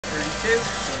2.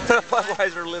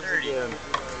 Budweiser lives 30. again.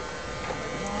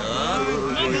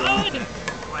 Good.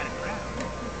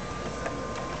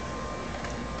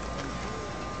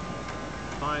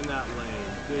 Find that lane.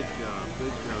 Good job.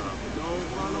 Good job. Don't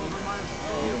run over my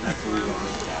phone. That's where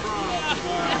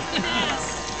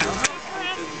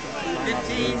I'm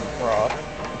 15. Rob.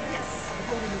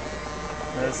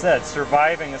 As I said,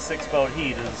 surviving a 6-boat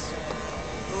heat is...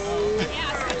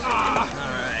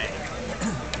 Alright.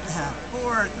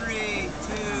 4, 3,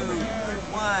 2,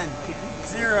 1,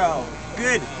 0.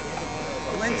 Good.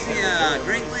 Valencia,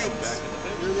 Great Lakes.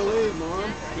 You're in the lead, Mom.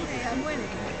 Hey, I'm winning.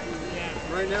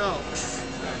 Right now.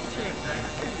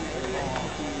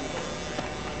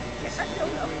 I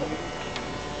don't know.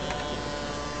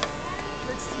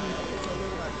 Let's see. There's a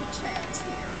little chance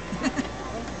here.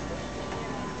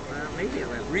 Maybe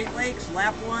Great Lakes,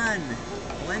 lap 1.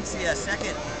 Valencia,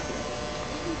 2nd.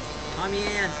 Tommy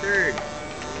Ann, 3rd.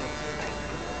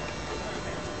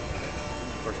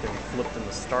 Of course, getting flipped in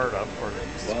the startup or the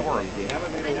score.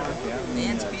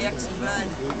 Nance PX and Run.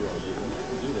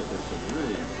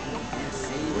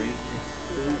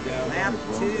 Lap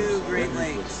 2, Great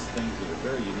Lakes. Things that are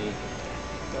very unique.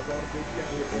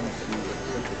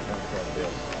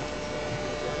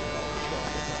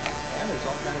 And there's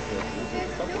all kinds of there's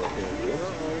a couple of areas.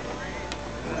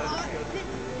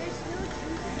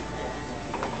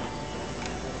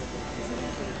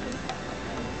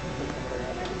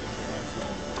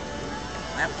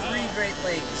 Lap 3, Great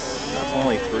Lakes. That's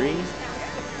only 3?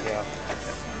 Yeah.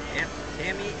 Yep,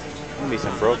 Tammy. Gonna be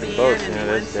some broken boats in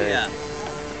this day.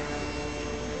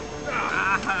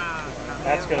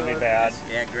 That's gonna be bad.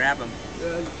 Yeah, grab him.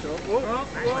 Whoa,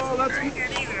 that's good.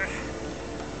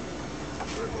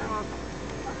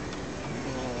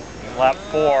 Lap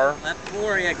 4. Lap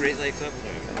 4, yeah, Great Lakes up.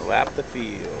 Gonna lap the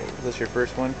field. Is this your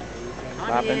first one?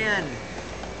 Tommy Ann.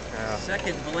 Yeah.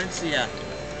 2nd, Valencia.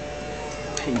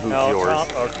 He moves yours.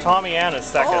 Tommy Ann is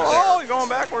 2nd. Oh, you're going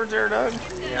backwards there, Doug.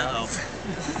 Uh-oh.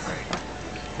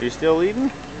 Are you still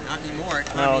leading? Not anymore.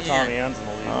 No, Tommy Ann's in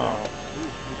the lead now.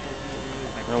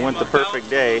 It went the perfect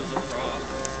day.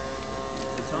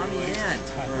 Tommy Ann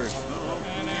first.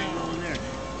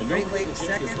 Great Lakes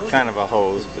 2nd. Kind of a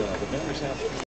hose, but